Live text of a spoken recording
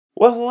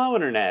Well, hello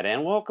Internet,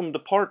 and welcome to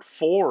part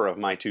 4 of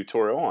my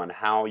tutorial on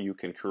how you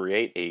can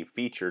create a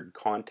featured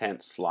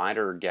content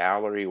slider,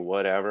 gallery,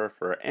 whatever,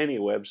 for any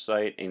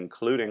website,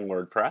 including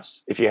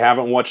WordPress. If you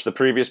haven't watched the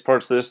previous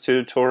parts of this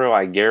tutorial,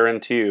 I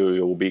guarantee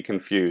you'll be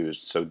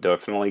confused, so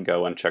definitely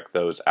go and check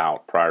those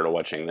out prior to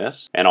watching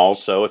this. And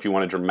also, if you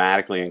want to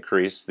dramatically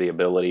increase the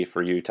ability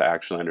for you to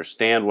actually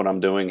understand what I'm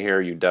doing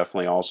here, you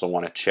definitely also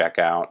want to check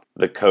out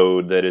the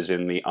code that is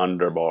in the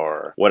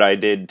underbar. What I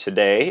did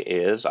today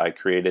is I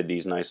created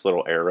these nice little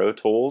arrow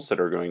tools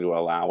that are going to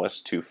allow us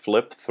to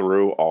flip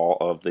through all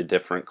of the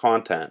different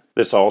content.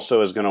 This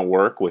also is going to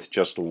work with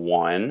just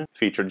one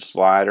featured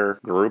slider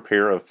group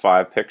here of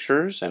 5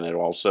 pictures, and it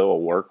also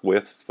will work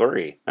with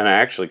 3. And I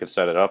actually could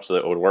set it up so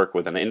that it would work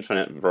with an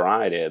infinite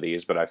variety of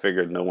these, but I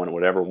figured no one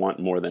would ever want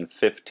more than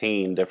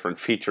 15 different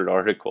featured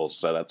articles,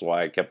 so that's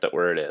why I kept it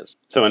where it is.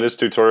 So in this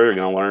tutorial, you're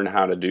going to learn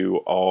how to do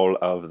all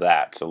of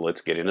that. So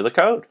let's get into the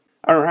code.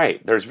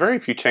 Alright, there's very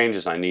few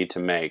changes I need to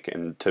make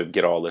and to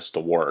get all this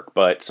to work,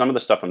 but some of the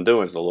stuff I'm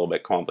doing is a little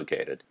bit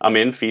complicated. I'm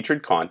in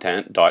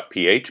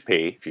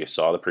featuredcontent.php. If you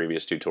saw the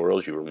previous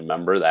tutorials, you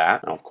remember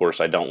that. Now, of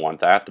course, I don't want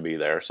that to be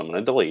there, so I'm going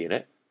to delete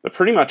it. But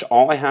pretty much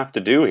all I have to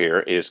do here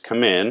is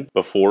come in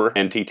before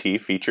NTT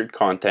featured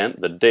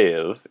content, the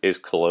div is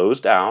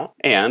closed out,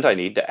 and I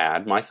need to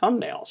add my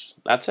thumbnails.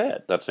 That's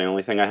it. That's the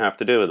only thing I have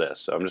to do with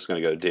this. So I'm just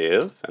going to go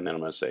div, and then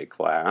I'm going to say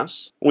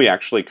class. We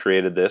actually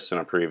created this in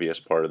a previous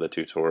part of the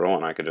tutorial,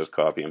 and I could just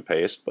copy and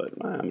paste, but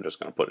I'm just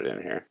going to put it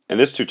in here. And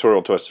this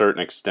tutorial, to a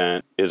certain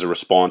extent, is a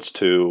response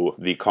to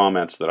the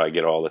comments that I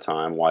get all the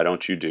time. Why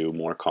don't you do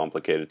more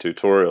complicated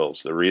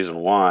tutorials? The reason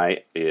why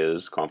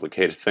is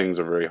complicated things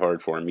are very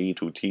hard for me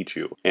to teach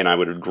you, and I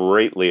would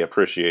greatly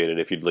appreciate it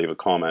if you'd leave a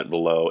comment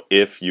below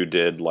if you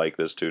did like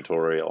this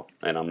tutorial,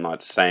 and I'm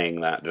not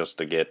saying that just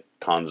to get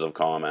tons of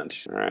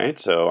comments. Alright,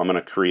 so I'm going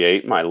to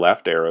create my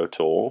left arrow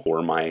tool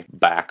or my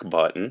back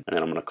button, and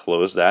then I'm going to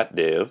close that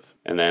div,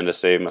 and then to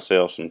save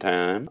myself some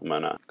time, I'm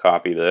going to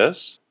copy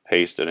this,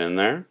 paste it in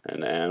there,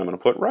 and then I'm going to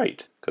put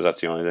right, because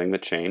that's the only thing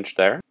that changed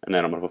there. And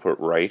then I'm going to put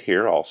right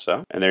here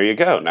also. And there you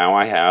go. Now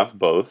I have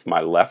both my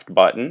left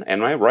button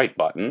and my right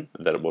button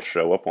that will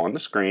show up on the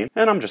screen,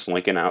 and I'm just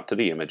linking out to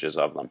the images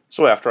of them.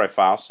 So after I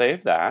file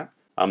save that,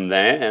 I'm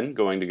then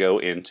going to go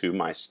into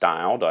my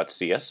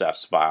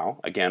style.css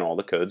file. Again, all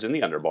the code's in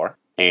the underbar.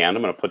 And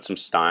I'm going to put some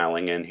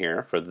styling in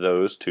here for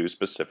those 2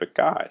 specific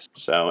guys.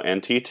 So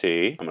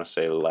NTT, I'm going to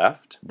say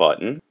left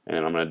button, and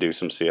I'm going to do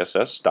some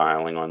CSS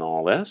styling on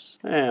all this,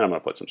 and I'm going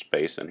to put some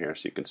space in here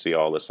so you can see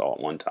all this all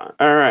at one time.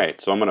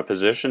 Alright, so I'm going to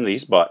position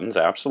these buttons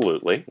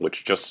absolutely,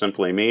 which just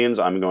simply means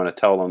I'm going to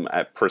tell them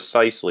at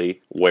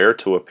precisely where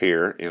to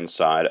appear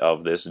inside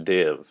of this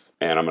div.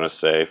 And I'm going to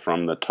say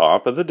from the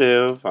top of the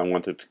div, I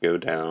want it to go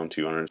down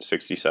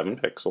 267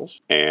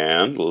 pixels,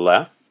 and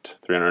left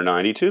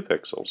 392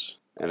 pixels.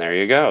 And there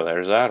you go,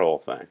 there's that whole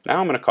thing. Now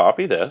I'm going to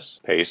copy this,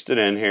 paste it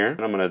in here,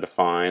 and I'm going to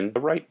define the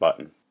right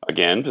button.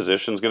 Again,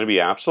 position is going to be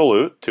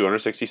absolute,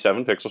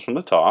 267 pixels from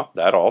the top.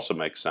 That also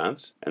makes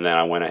sense. And then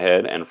I went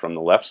ahead, and from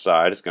the left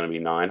side, it's going to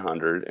be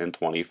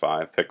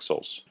 925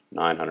 pixels.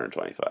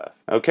 925.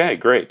 Okay,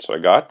 great. So I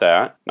got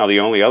that. Now the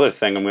only other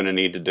thing I'm going to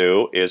need to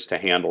do is to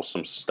handle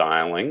some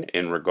styling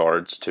in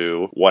regards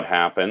to what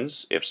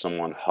happens if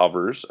someone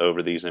hovers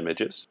over these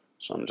images.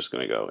 So I'm just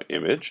going to go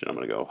image, and I'm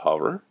going to go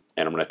hover.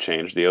 And I'm going to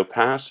change the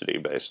opacity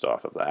based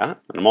off of that.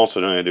 And I'm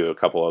also going to do a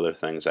couple other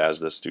things as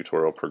this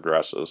tutorial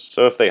progresses.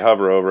 So if they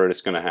hover over it,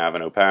 it's going to have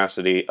an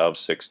opacity of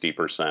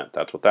 60%.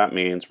 That's what that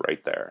means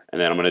right there.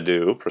 And then I'm going to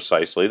do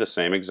precisely the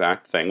same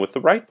exact thing with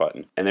the right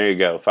button. And there you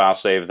go. File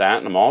save that,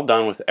 and I'm all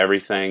done with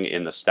everything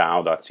in the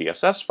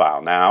style.css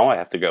file. Now I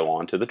have to go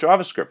on to the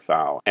JavaScript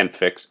file and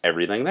fix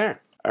everything there.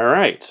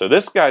 Alright, so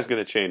this guy's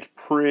going to change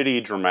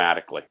pretty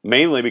dramatically,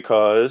 mainly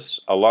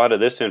because a lot of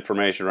this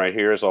information right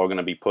here is all going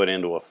to be put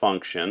into a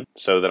function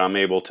so that I'm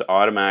able to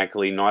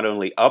automatically not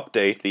only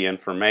update the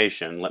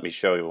information, let me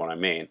show you what I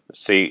mean.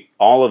 See,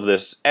 all of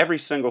this, every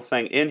single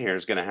thing in here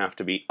is going to have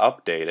to be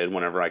updated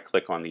whenever I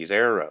click on these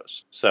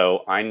arrows.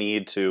 So I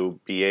need to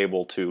be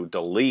able to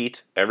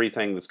delete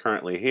everything that's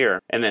currently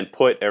here and then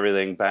put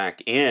everything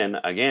back in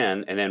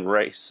again and then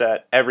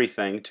reset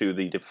everything to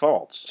the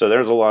defaults. So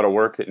there's a lot of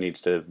work that needs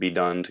to be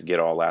done to get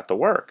all that to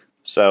work.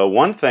 So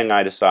one thing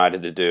I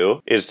decided to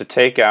do is to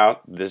take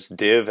out this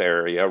div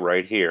area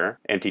right here,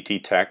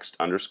 NTT text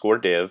underscore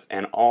div,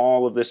 and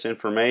all of this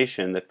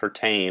information that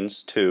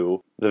pertains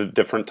to the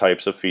different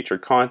types of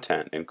featured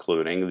content,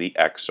 including the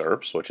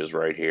excerpts, which is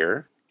right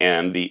here,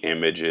 and the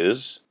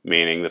images,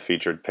 meaning the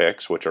featured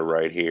pics, which are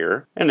right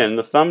here, and then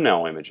the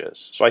thumbnail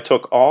images. So I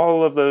took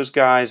all of those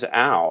guys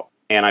out,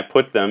 and I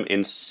put them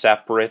in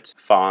separate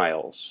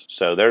files.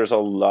 So there's a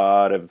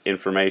lot of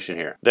information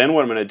here. Then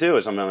what I'm going to do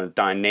is I'm going to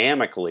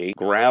dynamically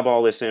grab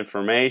all this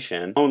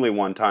information only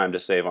one time to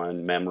save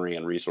on memory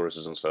and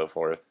resources and so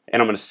forth,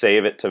 and I'm going to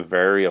save it to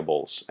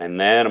variables, and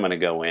then I'm going to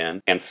go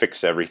in and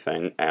fix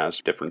everything as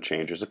different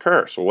changes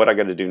occur. So what I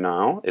got to do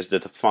now is to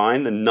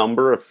define the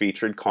number of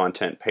featured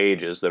content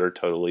pages that are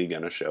totally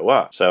going to show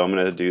up. So I'm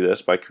going to do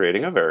this by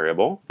creating a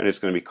variable, and it's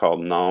going to be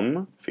called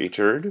num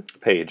featured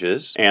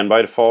pages, and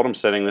by default I'm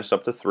setting this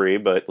up to 3,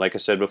 but like I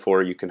said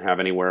before, you can have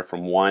anywhere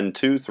from 1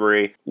 to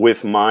 3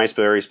 with my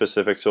very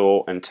specific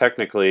tool, and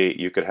technically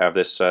you could have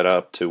this set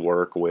up to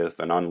work with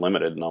an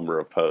unlimited number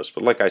of posts.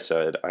 But like I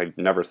said, I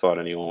never thought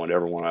anyone would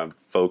ever want to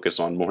focus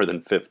on more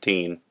than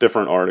 15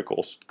 different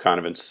articles. Kind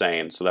of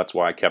insane. So that's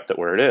why I kept it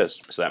where it is.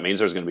 So that means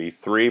there's going to be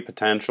 3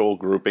 potential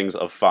groupings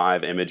of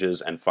 5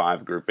 images and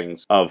 5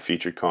 groupings of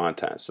featured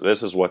content. So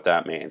this is what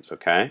that means,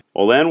 okay?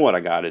 Well, then what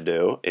I got to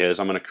do is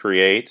I'm going to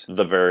create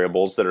the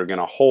variables that are going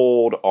to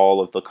hold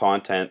all of the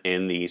content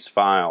in these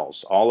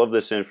files. All of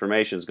this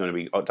information is going to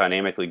be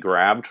dynamically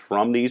grabbed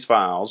from these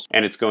files,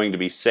 and it's going to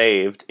be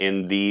saved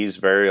in these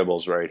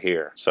variables right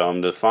here. So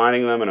I'm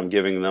defining them and I'm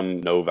giving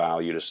them no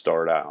value to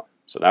start out.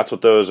 So that's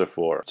what those are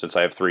for. Since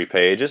I have 3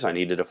 pages, I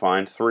need to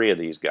define 3 of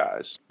these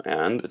guys.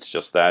 And it's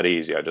just that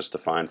easy. I just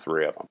defined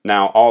 3 of them.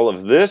 Now, all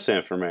of this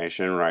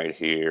information right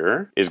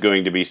here is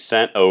going to be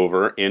sent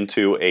over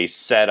into a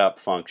setup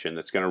function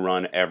that's going to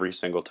run every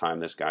single time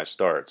this guy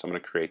starts. I'm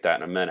going to create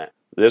that in a minute.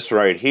 This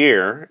right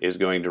here is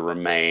going to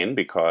remain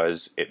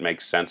because it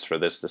makes sense for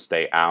this to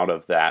stay out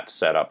of that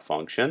setup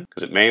function,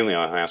 because it mainly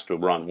only has to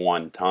run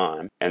one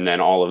time. And then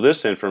all of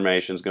this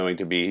information is going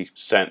to be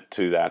sent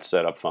to that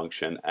setup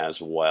function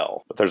as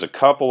well. But there's a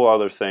couple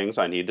other things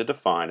I need to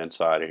define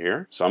inside of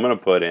here. So I'm going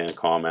to put in a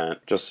comment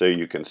just so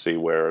you can see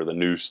where the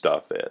new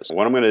stuff is.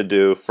 What I'm going to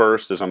do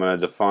first is I'm going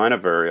to define a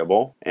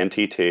variable,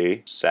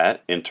 ntt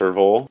set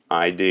interval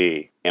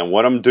ID. And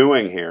what I'm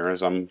doing here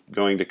is I'm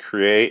going to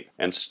create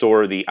and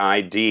store the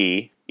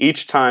ID.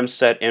 Each time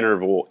set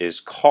interval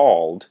is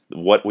called,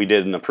 what we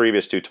did in the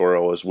previous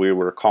tutorial is we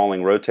were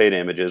calling rotate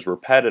images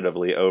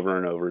repetitively over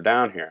and over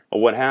down here. But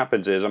what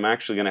happens is I'm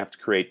actually going to have to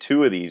create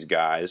 2 of these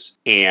guys,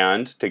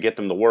 and to get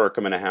them to work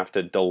I'm going to have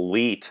to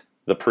delete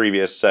the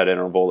previous set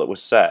interval that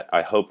was set.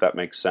 I hope that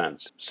makes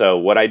sense. So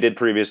what I did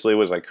previously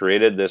was I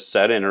created this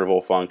set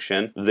interval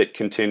function that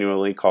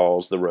continually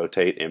calls the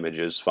rotate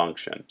images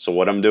function. So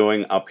what I'm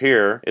doing up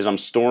here is I'm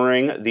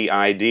storing the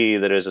ID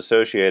that is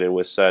associated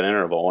with set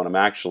interval, and I'm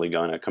actually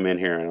going to come in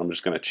here and I'm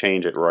just going to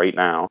change it right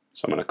now.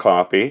 So I'm going to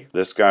copy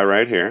this guy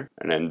right here,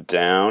 and then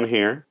down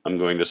here I'm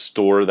going to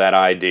store that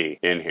ID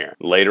in here.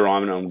 Later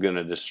on I'm going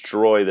to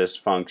destroy this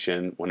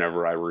function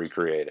whenever I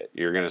recreate it.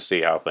 You're going to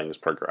see how things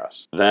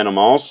progress. Then I'm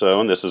also,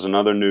 and this is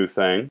another new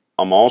thing,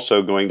 I'm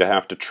also going to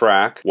have to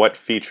track what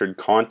featured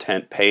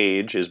content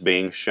page is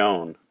being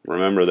shown.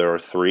 Remember, there are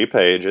 3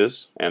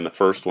 pages, and the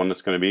first one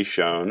that's going to be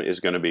shown is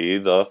going to be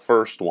the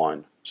first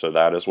one. So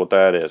that is what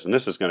that is, and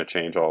this is going to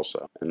change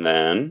also. And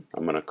then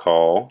I'm going to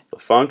call the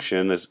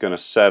function that's going to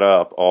set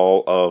up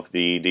all of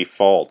the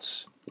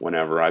defaults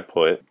whenever I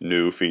put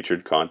new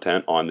featured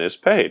content on this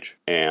page.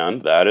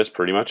 And that is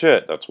pretty much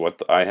it. That's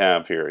what I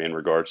have here in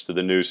regards to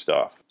the new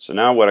stuff. So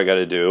now what I got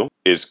to do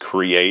is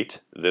create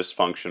this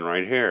function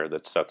right here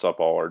that sets up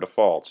all our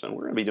defaults, and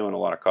we're going to be doing a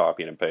lot of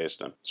copying and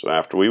pasting. So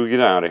after we get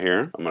out of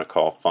here, I'm going to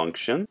call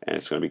function, and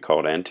it's going to be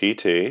called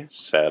ntt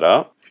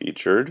setup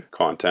featured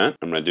content.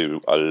 I'm going to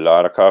do a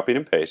lot of copying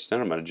and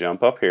pasting. I'm going to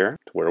jump up here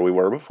to where we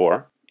were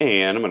before,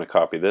 and I'm going to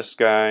copy this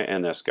guy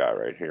and this guy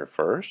right here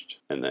first,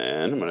 and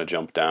then I'm going to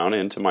jump down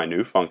into my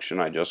new function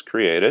I just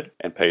created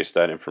and paste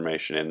that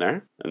information in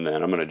there, and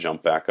then I'm going to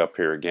jump back up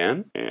here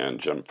again and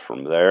jump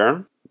from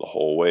there the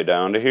whole way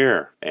down to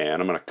here,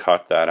 and I'm going to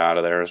cut that out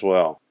of there as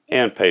well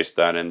and paste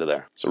that into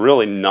there. So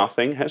really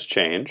nothing has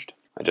changed.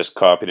 I just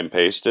copied and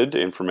pasted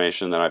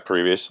information that I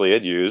previously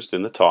had used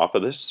in the top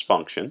of this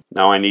function.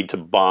 Now I need to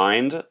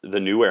bind the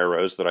new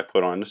arrows that I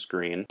put on the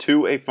screen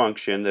to a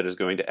function that is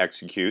going to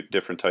execute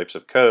different types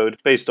of code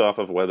based off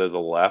of whether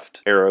the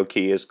left arrow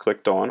key is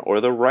clicked on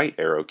or the right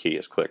arrow key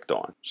is clicked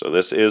on. So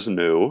this is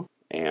new.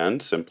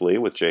 And simply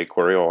with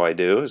jQuery, all I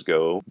do is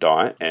go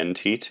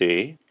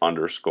 .ntt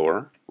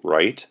underscore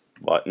right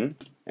button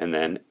and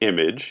then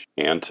image,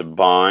 and to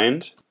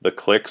bind the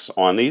clicks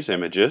on these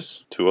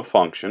images to a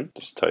function,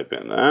 just type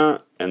in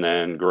that and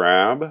then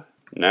grab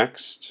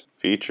next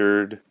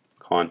featured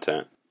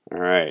content.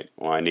 Alright,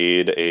 well I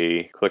need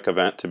a click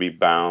event to be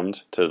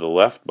bound to the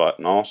left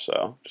button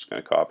also. Just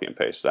going to copy and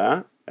paste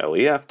that,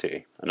 left.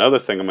 Another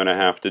thing I'm going to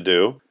have to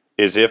do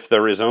is if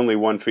there is only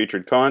one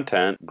featured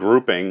content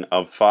grouping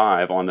of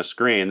 5 on the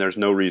screen, there's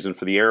no reason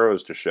for the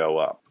arrows to show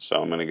up.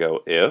 So I'm going to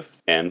go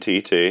if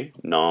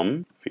ntt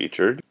num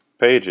featured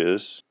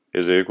pages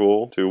is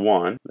equal to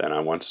 1, then I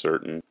want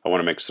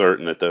to make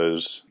certain that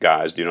those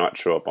guys do not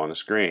show up on the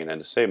screen.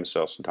 And to save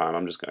myself some time,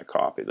 I'm just going to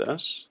copy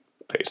this,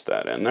 paste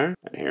that in there,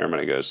 and here I'm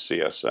going to go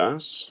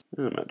CSS,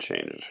 and I'm going to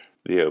change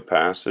the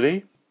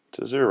opacity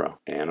to 0.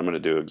 And I'm going to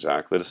do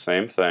exactly the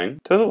same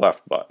thing to the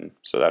left button.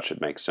 So that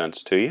should make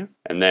sense to you.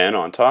 And then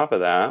on top of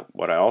that,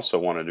 what I also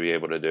wanted to be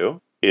able to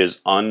do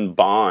is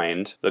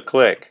unbind the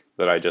click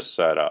that I just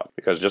set up.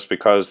 Because just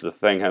because the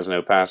thing has an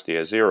opacity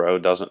of 0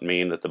 doesn't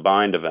mean that the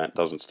bind event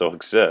doesn't still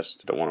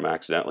exist. Don't want them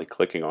accidentally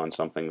clicking on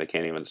something they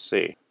can't even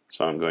see.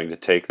 So I'm going to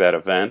take that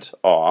event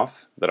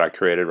off that I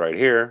created right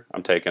here.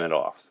 I'm taking it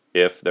off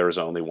if there is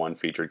only one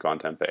featured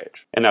content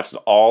page. And that's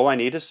all I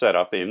need to set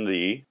up in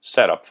the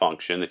setup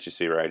function that you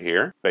see right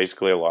here.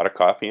 Basically a lot of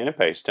copying and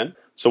pasting.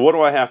 So what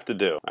do I have to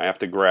do? I have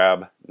to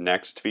grab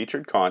next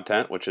featured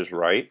content, which is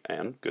right,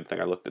 and good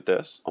thing I looked at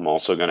this. I'm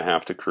also going to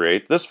have to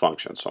create this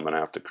function. So I'm going to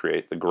have to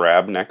create the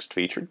grab next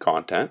featured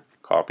content,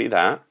 copy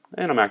that,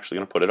 and I'm actually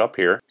going to put it up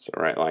here. So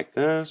right like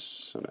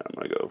this, and then I'm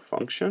going to go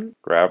function,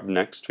 grab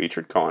next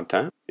featured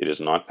content. It is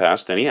not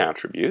passed any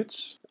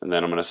attributes. And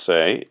then I'm going to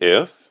say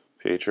if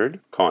featured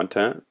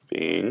content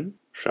being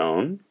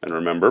shown, and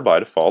remember by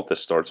default this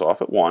starts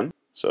off at 1.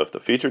 So if the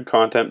featured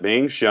content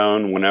being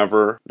shown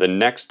whenever the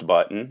next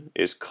button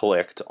is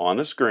clicked on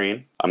the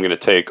screen, I'm going to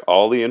take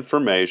all the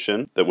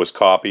information that was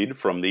copied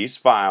from these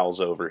files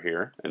over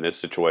here, in this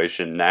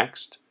situation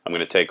next. I'm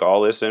going to take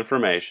all this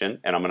information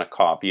and I'm going to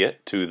copy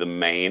it to the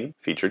main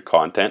featured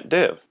content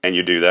div. And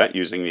you do that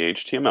using the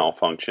HTML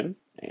function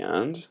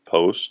and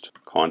post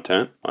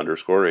content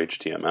underscore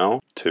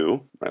HTML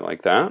to, right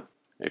like that.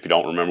 If you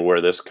don't remember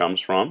where this comes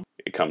from,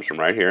 it comes from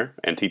right here,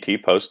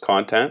 NTT post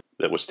content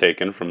that was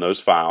taken from those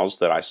files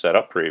that I set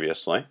up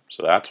previously.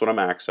 So that's what I'm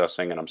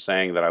accessing, and I'm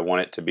saying that I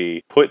want it to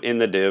be put in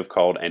the div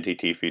called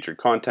NTT featured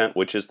content,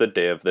 which is the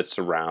div that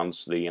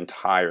surrounds the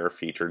entire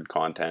featured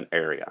content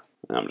area.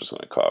 And I'm just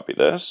going to copy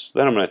this.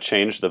 Then I'm going to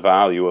change the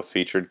value of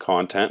featured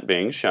content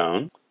being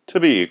shown to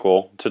be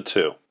equal to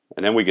 2.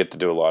 And then we get to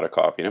do a lot of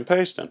copying and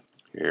pasting.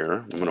 Here,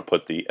 I'm going to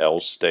put the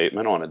else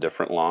statement on a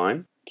different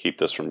line. Keep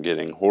this from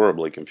getting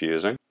horribly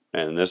confusing.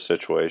 And in this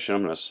situation,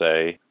 I'm going to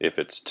say if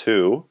it's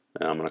 2,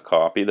 then I'm going to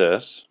copy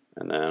this,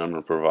 and then I'm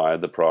going to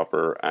provide the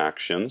proper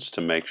actions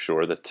to make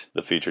sure that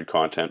the featured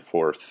content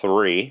for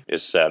 3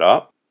 is set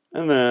up.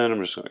 And then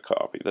I'm just going to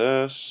copy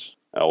this,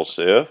 else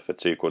if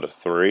it's equal to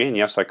 3. And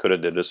yes, I could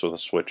have did this with a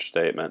switch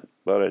statement,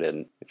 but I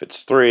didn't. If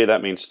it's 3,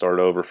 that means start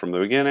over from the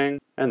beginning,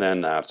 and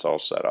then that's all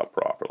set up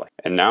properly.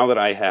 And now that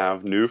I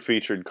have new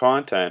featured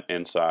content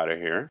inside of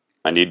here,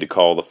 I need to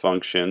call the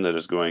function that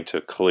is going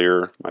to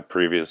clear my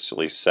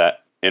previously set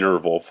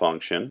interval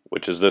function,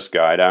 which is this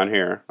guy down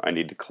here. I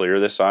need to clear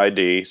this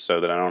ID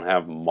so that I don't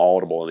have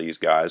multiple of these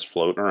guys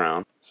floating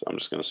around. So I'm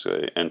just going to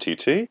say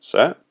NTT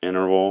set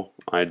interval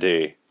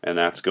ID, and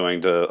that's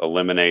going to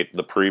eliminate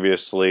the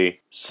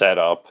previously set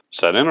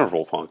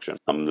interval function.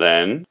 I'm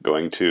then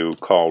going to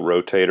call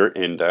rotator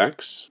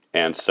index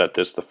and set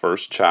this the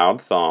first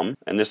child thumb.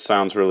 And this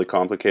sounds really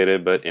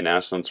complicated, but in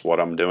essence what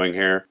I'm doing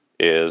here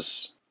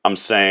is I'm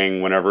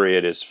saying whenever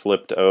it is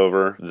flipped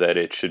over that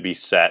it should be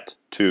set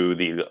to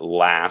the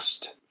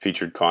last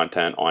featured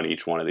content on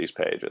each one of these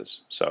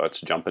pages. So it's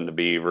jumping to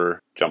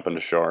beaver, jumping to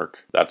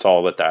shark. That's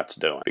all that that's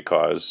doing,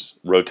 because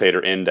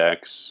rotator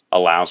index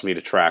allows me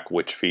to track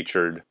which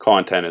featured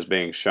content is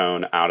being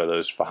shown out of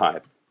those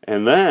 5.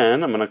 And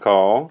then I'm going to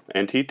call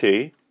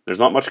NTT. There's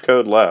not much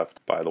code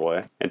left, by the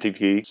way.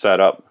 NTT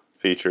setup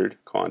featured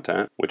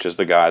content, which is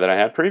the guy that I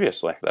had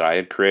previously, that I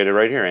had created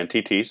right here,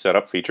 NTT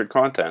setup featured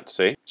content,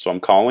 see? So I'm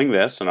calling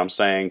this and I'm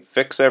saying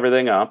fix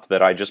everything up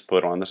that I just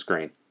put on the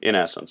screen. In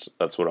essence,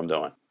 that's what I'm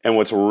doing. And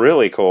what's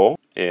really cool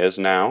is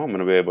now I'm going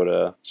to be able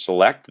to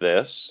select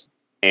this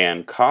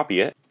and copy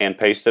it and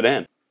paste it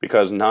in,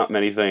 because not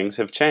many things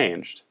have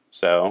changed.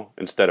 So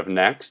instead of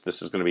next,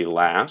 this is going to be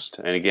last.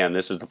 And again,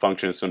 this is the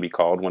function that's going to be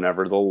called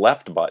whenever the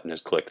left button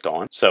is clicked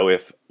on. So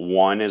if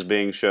 1 is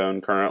being shown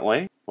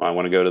currently, well, I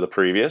want to go to the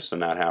previous,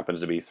 and that happens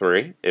to be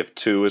 3. If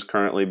 2 is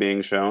currently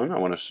being shown, I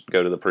want to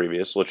go to the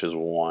previous, which is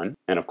 1.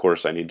 And of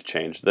course, I need to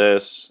change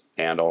this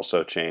and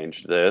also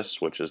change this,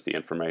 which is the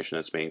information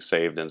that's being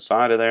saved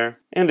inside of there.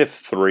 And if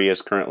 3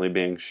 is currently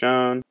being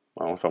shown,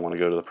 well, if I want to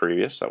go to the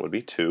previous, that would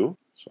be 2.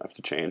 So I have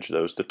to change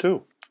those to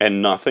 2. And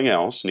nothing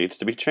else needs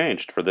to be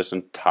changed for this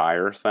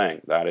entire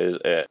thing. That is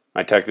it.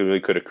 I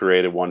technically could have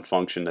created one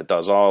function that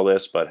does all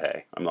this, but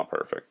hey, I'm not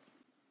perfect.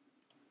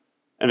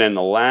 And then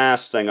the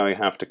last thing I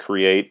have to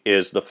create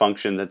is the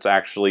function that's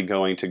actually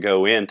going to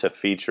go into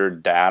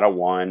featured data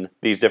 1,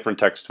 these different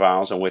text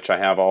files in which I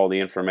have all the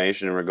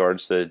information in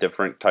regards to the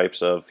different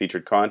types of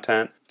featured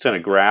content. It's going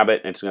to grab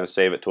it and it's going to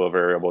save it to a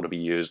variable to be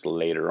used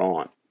later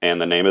on.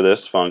 And the name of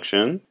this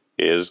function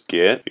is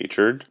get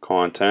featured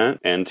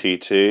content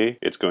NTT.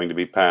 It's going to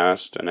be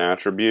passed an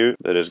attribute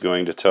that is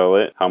going to tell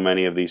it how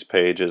many of these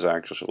pages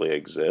actually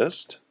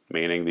exist,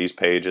 meaning these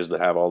pages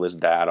that have all this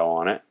data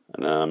on it.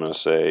 And then I'm going to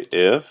say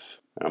if,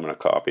 and I'm going to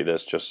copy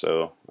this just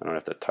so I don't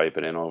have to type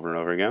it in over and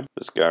over again.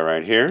 This guy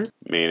right here,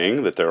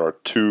 meaning that there are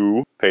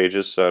 2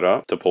 pages set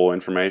up to pull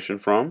information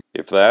from.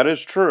 If that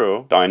is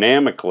true,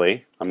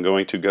 dynamically, I'm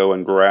going to go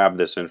and grab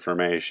this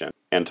information.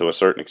 And to a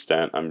certain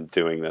extent, I'm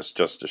doing this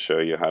just to show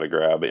you how to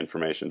grab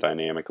information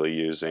dynamically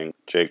using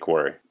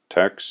JQuery.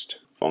 Text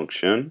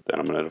function, then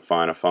I'm going to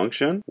define a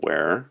function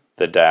where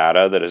the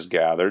data that is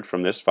gathered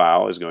from this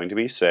file is going to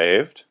be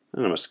saved. And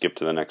I'm going to skip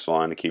to the next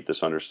line to keep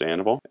this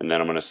understandable. And then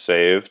I'm going to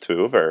save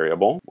to a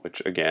variable,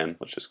 which again,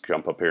 let's just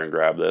jump up here and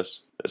grab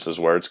this. This is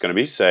where it's going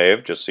to be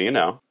saved, just so you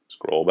know.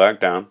 Scroll back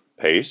down.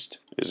 Paste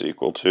is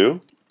equal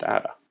to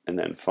data. And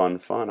then fun,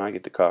 I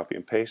get to copy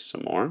and paste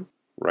some more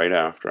right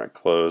after I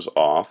close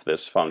off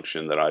this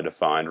function that I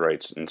defined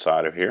right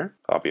inside of here.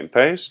 Copy and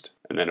paste.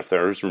 And then if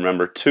there's,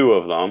 remember, 2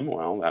 of them,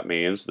 well, that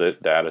means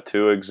that data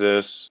 2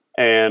 exists.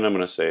 And I'm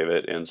going to save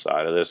it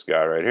inside of this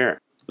guy right here.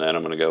 Then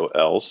I'm going to go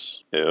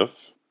else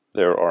if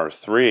there are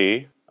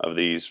 3 of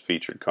these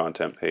featured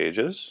content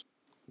pages.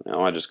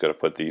 Now I just got to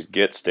put these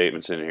get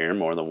statements in here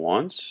more than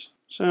once.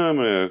 So I'm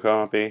going to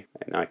copy,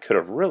 and I could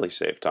have really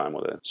saved time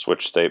with a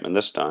switch statement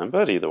this time,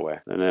 but either way.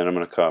 And then I'm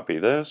going to copy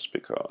this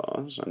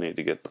because I need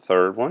to get the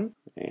 3rd one.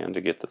 And to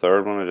get the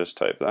 3rd one, I just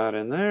type that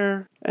in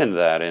there, and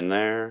that in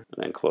there,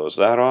 and then close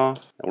that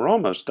off. And we're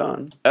almost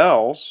done.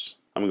 Else,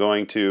 I'm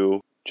going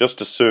to just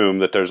assume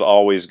that there's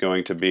always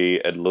going to be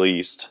at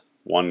least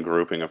one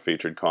grouping of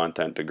featured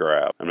content to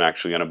grab. I'm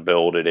actually going to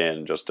build it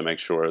in just to make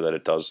sure that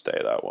it does stay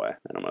that way.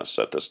 And I'm going to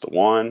set this to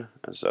 1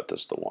 and set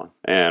this to 1.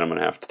 And I'm going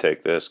to have to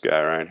take this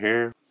guy right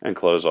here and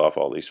close off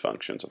all these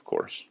functions, of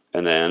course.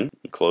 And then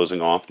I'm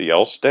closing off the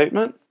else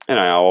statement, and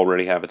I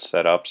already have it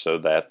set up so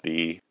that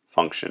the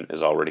function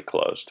is already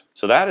closed.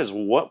 So that is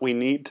what we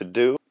need to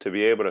do to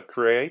be able to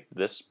create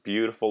this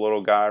beautiful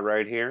little guy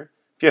right here.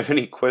 If you have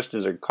any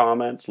questions or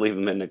comments, leave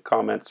them in the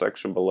comment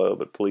section below,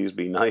 but please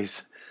be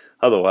nice.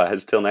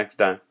 Otherwise, till next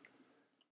time.